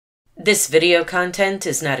This video content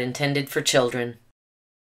is not intended for children.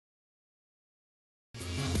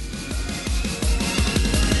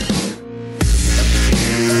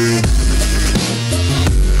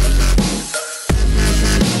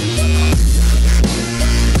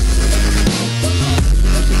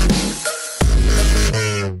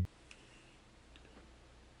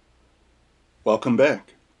 Welcome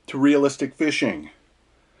back to Realistic Fishing.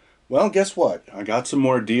 Well, guess what? I got some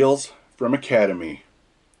more deals from Academy.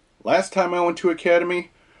 Last time I went to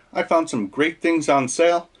Academy, I found some great things on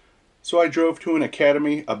sale, so I drove to an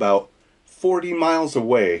Academy about 40 miles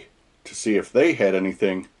away to see if they had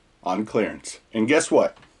anything on clearance. And guess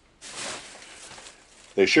what?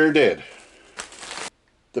 They sure did.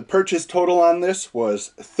 The purchase total on this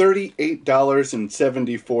was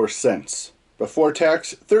 $38.74. Before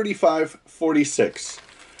tax, $35.46.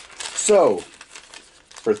 So,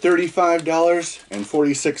 for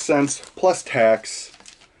 $35.46 plus tax,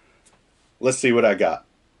 let's see what I got.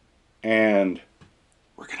 And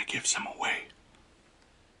we're going to give some away.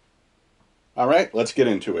 Alright, let's get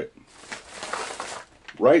into it.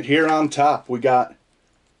 Right here on top, we got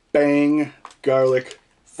Bang Garlic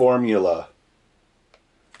Formula.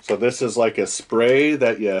 So this is like a spray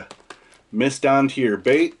that you mist onto your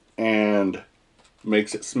bait and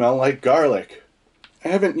makes it smell like garlic. I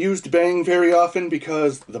haven't used Bang very often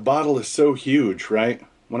because the bottle is so huge, right?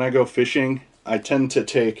 When I go fishing, I tend to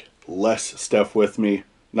take less stuff with me,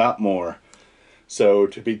 not more. So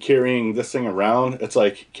to be carrying this thing around, it's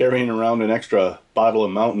like carrying around an extra bottle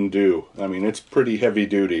of Mountain Dew. I mean, it's pretty heavy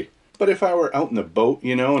duty. But if I were out in the boat,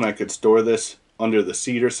 you know, and I could store this under the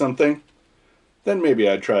seat or something, then maybe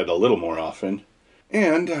I'd try it a little more often.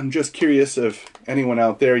 And I'm just curious if anyone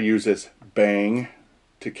out there uses Bang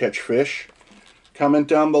to catch fish. Comment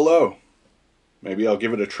down below. Maybe I'll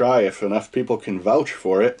give it a try if enough people can vouch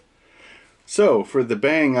for it. So, for the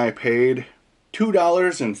Bang I paid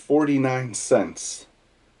 $2.49.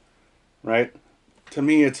 Right? To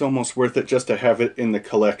me, it's almost worth it just to have it in the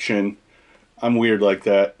collection. I'm weird like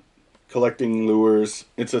that. Collecting lures,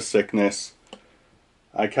 it's a sickness.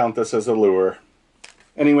 I count this as a lure.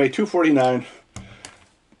 Anyway, $2.49.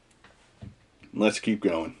 Let's keep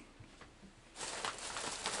going.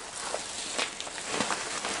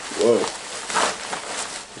 Whoa.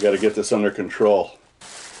 We got to get this under control.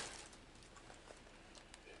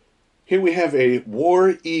 Here we have a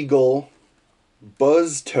War Eagle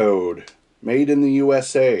Buzz Toad made in the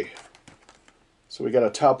USA. So we got a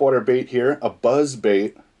topwater bait here, a buzz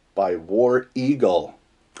bait by War Eagle.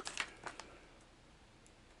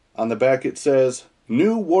 On the back it says,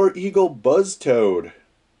 New War Eagle Buzz Toad.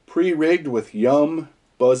 Pre-rigged with Yum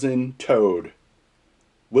Buzzin' Toad.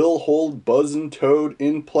 Will hold Buzzin' Toad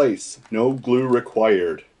in place. No glue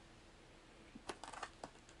required.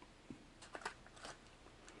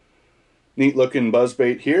 Neat looking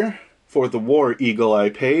buzzbait here. For the War Eagle I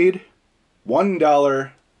paid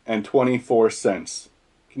 $1.24.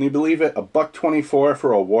 Can you believe it? $1.24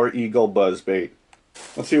 for a War Eagle buzzbait.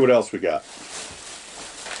 Let's see what else we got.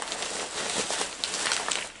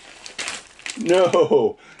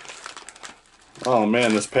 No! Oh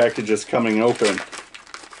man, this package is coming open.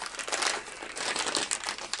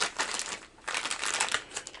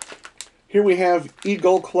 Here we have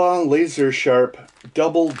Eagle Claw Laser Sharp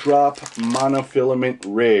Double Drop Monofilament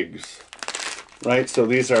Rigs. Right, so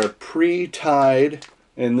these are pre-tied,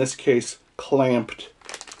 in this case clamped,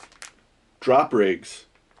 drop rigs.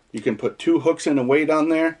 You can put 2 hooks and a weight on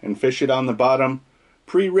there and fish it on the bottom.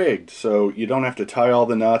 Pre-rigged, so you don't have to tie all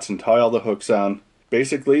the knots and tie all the hooks on.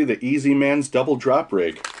 Basically, the Easy Man's double drop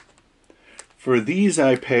rig. For these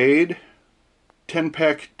I paid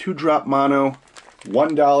 10-pack 2-drop mono,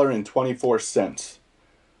 $1.24.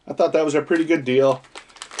 I thought that was a pretty good deal.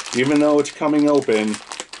 Even though it's coming open,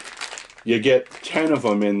 you get 10 of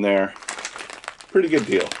them in there. Pretty good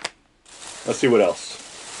deal. Let's see what else.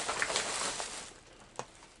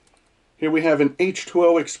 Here we have an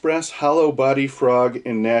H2O Express Hollow Body Frog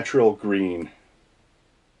in Natural Green.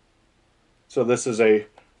 So this is a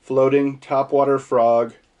floating topwater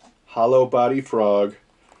frog, hollow body frog.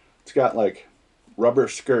 It's got like rubber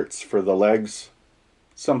skirts for the legs.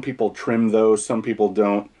 Some people trim those, some people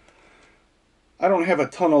don't. I don't have a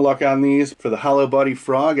ton of luck on these. For the hollow body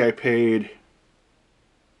frog I paid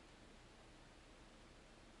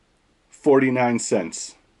 49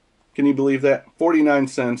 cents. Can you believe that? 49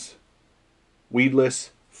 cents.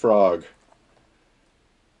 Weedless frog.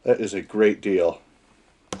 That is a great deal.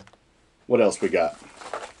 What else we got?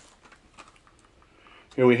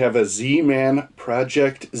 Here we have a Z-Man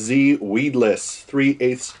Project Z Weedless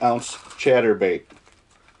 3/8 ounce chatterbait.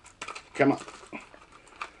 Come on.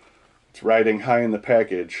 It's riding high in the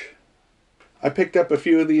package. I picked up a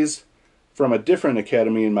few of these from a different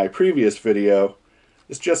academy in my previous video.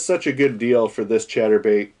 It's just such a good deal for this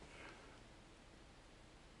chatterbait.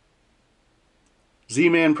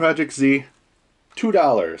 Z-Man Project Z,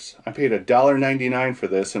 $2. I paid $1.99 for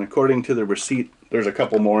this, and according to the receipt, there's a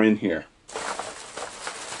couple more in here.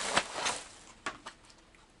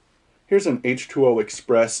 Here's an H2O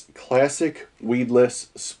Express Classic Weedless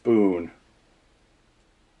Spoon.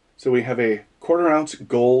 So we have a 1/4 ounce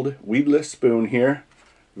gold weedless spoon here.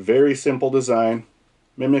 Very simple design.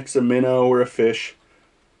 Mimics a minnow or a fish.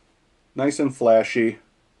 Nice and flashy,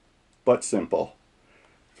 but simple.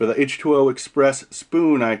 For the H2O Express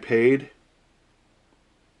spoon I paid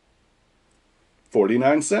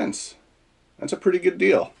 49 cents. That's a pretty good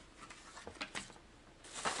deal.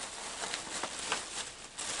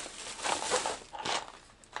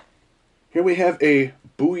 Here we have a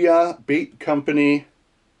Booyah Bait Company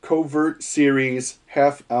Covert Series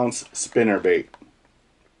 1/2 ounce spinnerbait.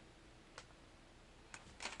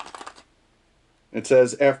 It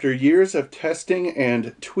says, after years of testing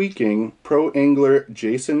and tweaking, pro angler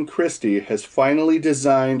Jason Christie has finally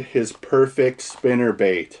designed his perfect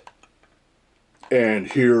spinnerbait.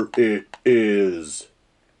 And here it is.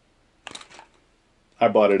 I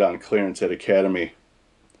bought it on clearance at Academy.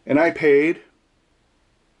 And I paid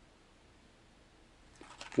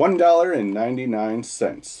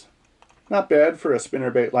 $1.99. Not bad for a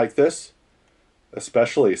spinnerbait like this,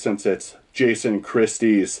 especially since it's Jason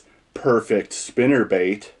Christie's perfect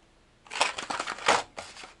spinnerbait.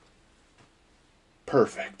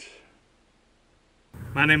 Perfect.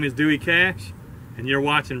 My name is Dewey Cash, and you're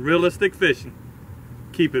watching Realistic Fishing.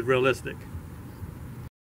 Keep it realistic.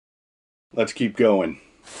 Let's keep going.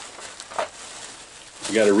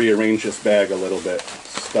 We got to rearrange this bag a little bit.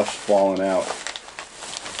 Stuff's falling out.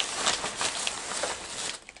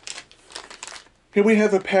 Here we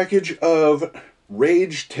have a package of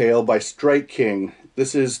Rage Tail by Strike King.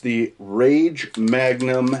 This is the Rage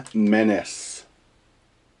Magnum Menace.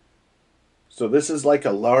 So this is like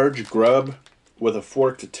a large grub with a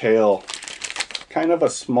forked tail. Kind of a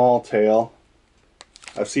small tail.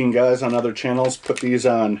 I've seen guys on other channels put these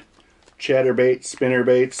on chatterbait,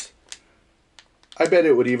 spinnerbaits. I bet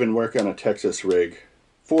it would even work on a Texas rig.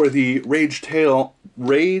 For the Rage Tail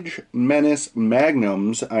Rage Menace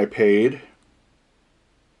Magnums, I paid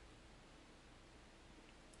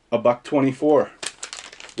 $1.24.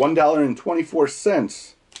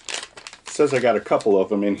 $1.24. It says I got a couple of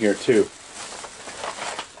them in here too.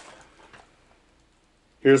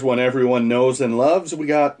 Here's one everyone knows and loves. We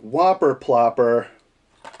got Whopper Plopper.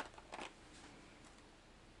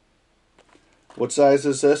 What size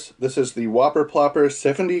is this? This is the Whopper Plopper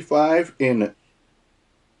 75 in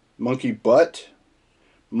Monkey Butt.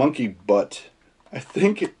 Monkey Butt. I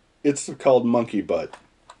think it's called Monkey Butt.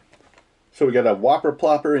 So we got a Whopper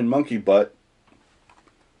Plopper in Monkey Butt.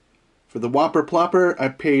 For the Whopper Plopper, I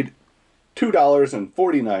paid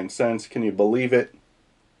 $2.49. Can you believe it?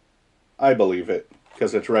 I believe it,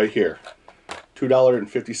 because it's right here.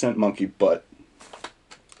 $2.50 Monkey Butt.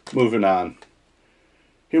 Moving on.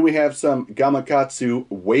 Here we have some Gamakatsu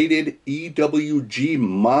weighted EWG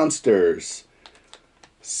monsters.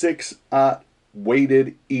 6/0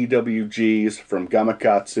 weighted EWGs from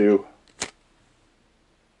Gamakatsu.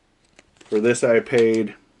 For this I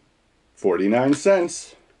paid 49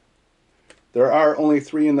 cents. There are only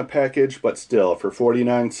 3 in the package, but still, for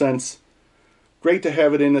 49 cents. Great to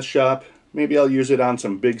have it in the shop. Maybe I'll use it on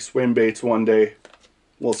some big swim baits one day.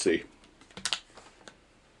 We'll see.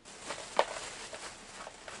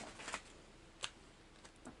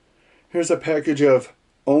 Here's a package of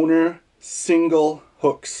Owner single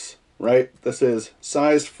hooks, right? This is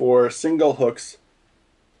size 4 single hooks.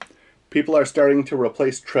 People are starting to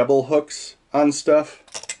replace treble hooks on stuff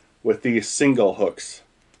with these single hooks.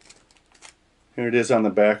 Here it is on the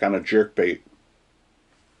back on a jerkbait.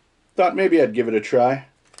 Thought maybe I'd give it a try.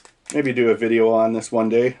 Maybe do a video on this one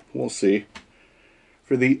day. We'll see.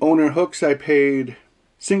 For the Owner hooks I paid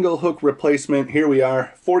single hook replacement. Here we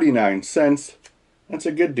are, 49 cents. That's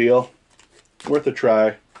a good deal. Worth a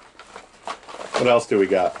try. What else do we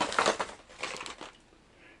got?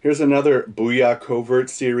 Here's another Booyah Covert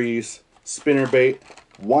Series spinnerbait,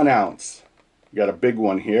 1 ounce. We got a big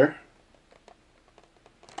one here.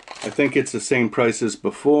 I think it's the same price as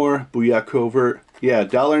before. Booyah Covert. Yeah,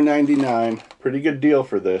 $1.99. Pretty good deal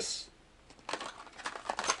for this.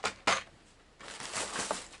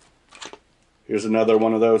 Here's another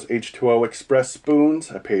one of those H2O Express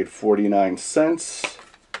spoons. I paid 49 cents.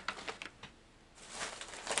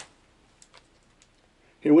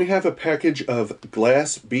 Here we have a package of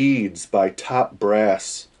glass beads by Top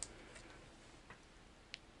Brass.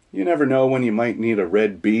 You never know when you might need a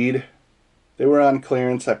red bead. They were on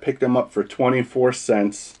clearance. I picked them up for 24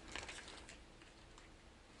 cents.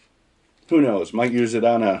 Who knows? Might use it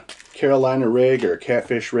on a Carolina rig or a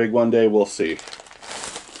catfish rig one day. We'll see.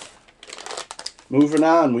 Moving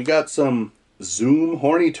on, we got some Zoom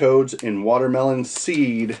horny toads in watermelon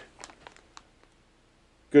seed.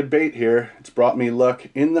 Good bait here. It's brought me luck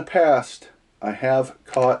in the past. I have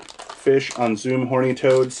caught fish on Zoom horny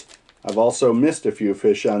toads. I've also missed a few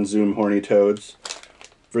fish on Zoom horny toads.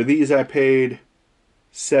 For these I paid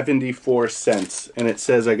 74 cents, and it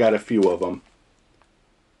says I got a few of them.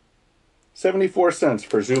 74 cents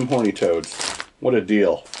for Zoom horny toads. What a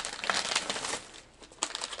deal.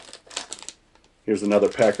 Here's another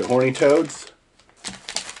pack of horny toads.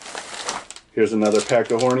 Here's another pack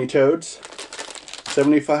of horny toads.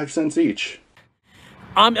 75 cents each.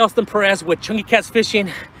 I'm Allison Perez with Chunky Cats Fishing,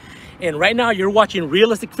 and right now you're watching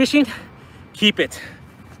Realistic Fishing. Keep it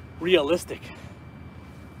realistic.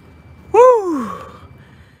 Woo!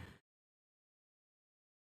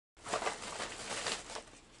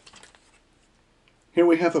 Here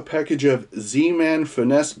we have a package of Z-Man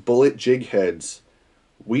Finesse Bullet Jig Heads.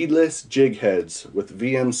 Weedless jig heads with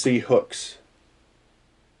VMC hooks.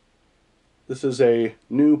 This is a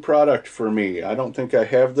new product for me. I don't think I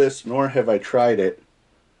have this, nor have I tried it.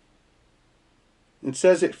 It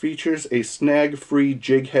says it features a snag-free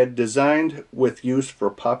jig head designed with use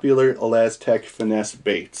for popular Elastec finesse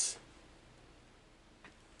baits.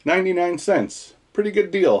 99 cents. Pretty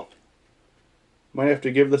good deal. Might have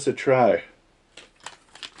to give this a try. It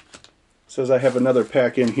says I have another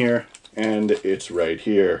pack in here, and it's right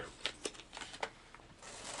here.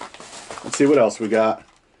 Let's see what else we got.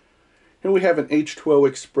 Here we have an H2O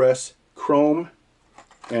Express chrome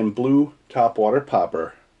and blue topwater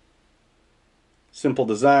popper. Simple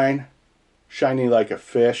design, shiny like a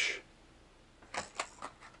fish.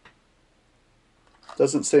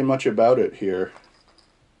 Doesn't say much about it here.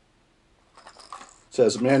 It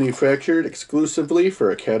says manufactured exclusively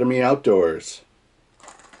for Academy Outdoors.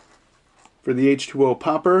 For the H2O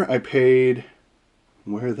popper, I paid,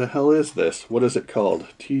 where the hell is this? What is it called?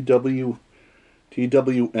 TWMX?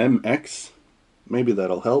 Maybe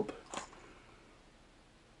that'll help.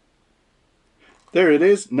 There it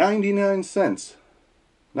is, 99 cents.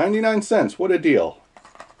 99 cents, what a deal.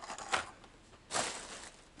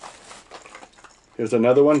 Here's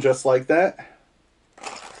another one just like that.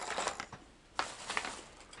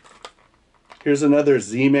 Here's another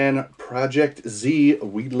Z-Man Project Z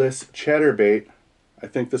weedless chatterbait. I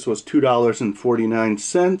think this was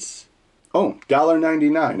 $2.49. Oh,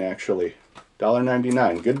 $1.99 actually.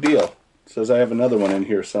 $1.99, good deal. It says I have another one in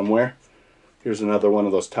here somewhere. Here's another one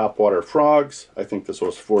of those topwater frogs. I think this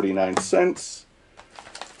was 49 cents.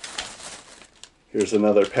 Here's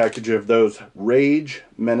another package of those Rage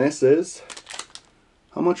Menaces.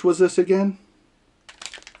 How much was this again?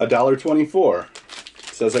 $1.24.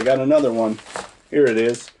 Says I got another one. Here it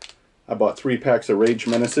is. I bought 3 packs of Rage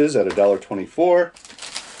Menaces at $1.24.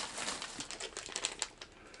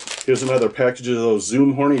 Here's another package of those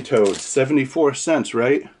Zoom horny toads. 74 cents,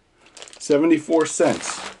 right? 74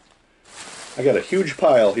 cents. I got a huge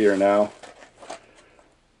pile here now.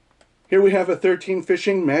 Here we have a 13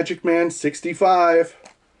 Fishing Magic Man 65.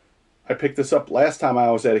 I picked this up last time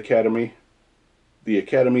I was at Academy. The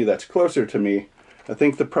Academy that's closer to me. I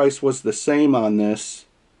think the price was the same on this.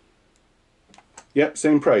 Yep,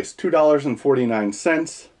 same price,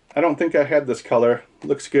 $2.49. I don't think I had this color.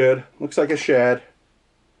 Looks good. Looks like a shad.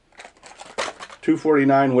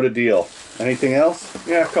 $2.49, what a deal. Anything else?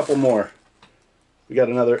 Yeah, a couple more. We got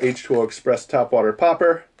another H2O Express topwater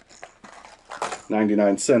popper.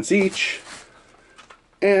 99 cents each.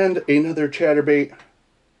 And another chatterbait.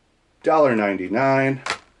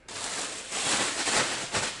 $1.99.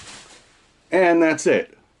 And that's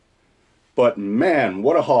it. But man,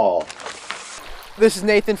 what a haul. This is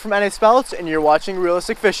Nathan from NA Spouts, and you're watching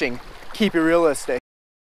Realistic Fishing. Keep it realistic.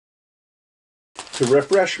 To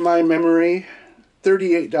refresh my memory,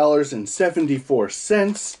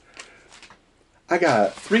 $38.74. I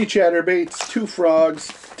got 3 chatterbaits, 2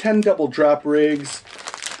 frogs, 10 double drop rigs,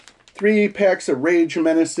 3 packs of Rage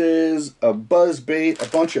Menaces, a buzz bait, a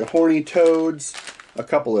bunch of horny toads, a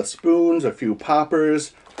couple of spoons, a few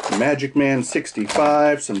poppers, a Magic Man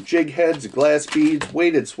 65, some jig heads, glass beads,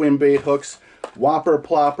 weighted swim bait hooks, whopper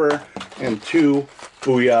plopper, and 2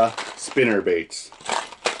 Booyah spinner baits.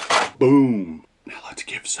 Boom! Now let's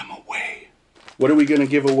give some away. What are we going to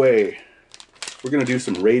give away? We're going to do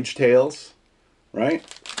some Rage Tails, right?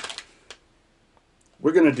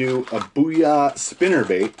 We're going to do a Booyah spinner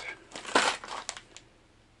bait.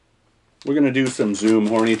 We're going to do some Zoom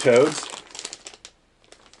horny toads.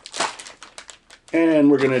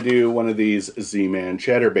 And we're going to do one of these Z-Man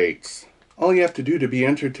chatterbaits. All you have to do to be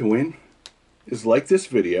entered to win is like this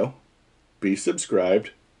video, be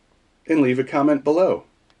subscribed, and leave a comment below.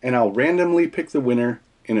 And I'll randomly pick the winner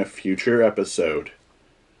in a future episode.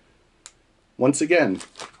 Once again,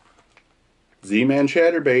 Z-Man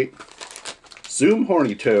chatterbait, Zoom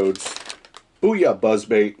horny toads, Booyah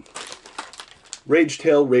buzzbait, Rage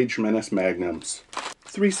Tail Rage Menace magnums.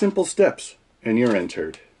 3 simple steps and you're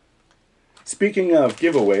entered. Speaking of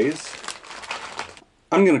giveaways,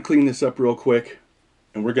 I'm going to clean this up real quick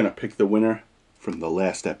and we're going to pick the winner from the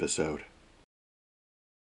last episode.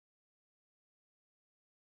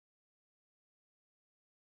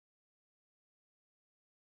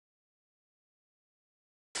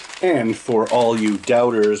 And for all you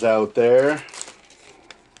doubters out there,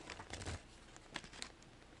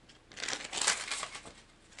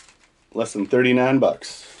 less than 39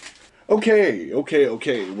 bucks. Okay,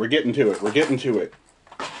 we're getting to it,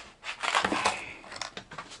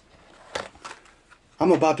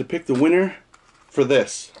 I'm about to pick the winner for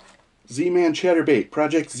this. Z-Man Chatterbait,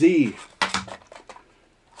 Project Z.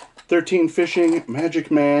 13 Fishing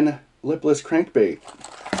Magic Man Lipless Crankbait.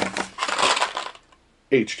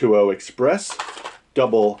 H2O Express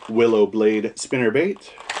Double Willow Blade Spinnerbait.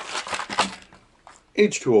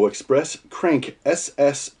 H2O Express Crank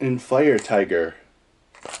SS and Fire Tiger.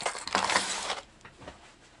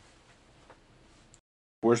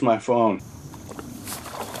 Where's my phone?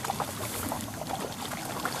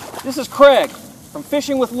 This is Craig from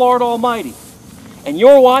Fishing with Lord Almighty, and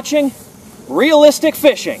you're watching Realistic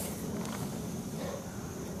Fishing.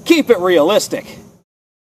 Keep it realistic.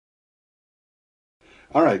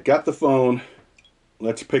 Alright, got the phone.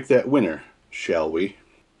 Let's pick that winner, shall we?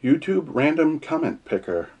 YouTube Random Comment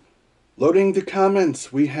Picker. Loading the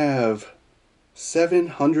comments, we have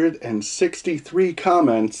 763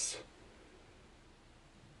 comments.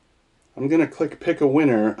 I'm going to click pick a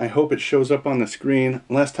winner. I hope it shows up on the screen.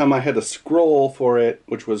 Last time I had to scroll for it,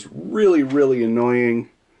 which was really, really annoying.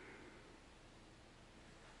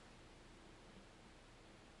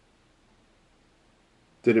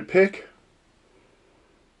 Did it pick?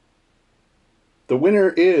 The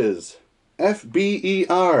winner is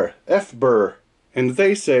FBER, FBER, and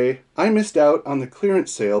they say, I missed out on the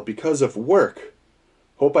clearance sale because of work.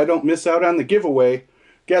 Hope I don't miss out on the giveaway.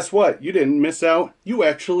 Guess what? You didn't miss out. You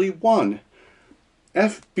actually won.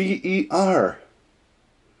 FBER.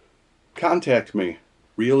 Contact me.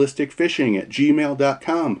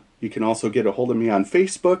 realisticfishing@gmail.com. You can also get a hold of me on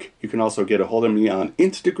Facebook. You can also get a hold of me on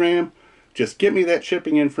Instagram. Just get me that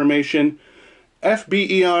shipping information.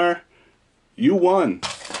 FBER. You won.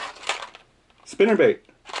 Spinnerbait.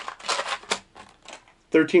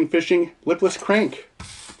 13 Fishing Lipless Crank.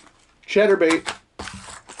 Chatterbait.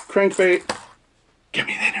 Crankbait. Give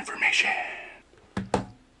me that information.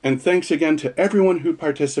 And thanks again to everyone who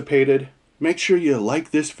participated. Make sure you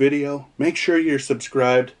like this video. Make sure you're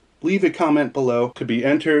subscribed. Leave a comment below to be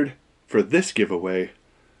entered for this giveaway.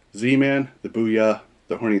 Z-Man, the Booyah,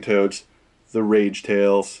 the Horny Toads, the Rage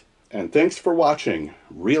Tails. And thanks for watching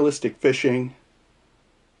Realistic Fishing.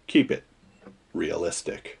 Keep it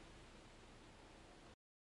realistic.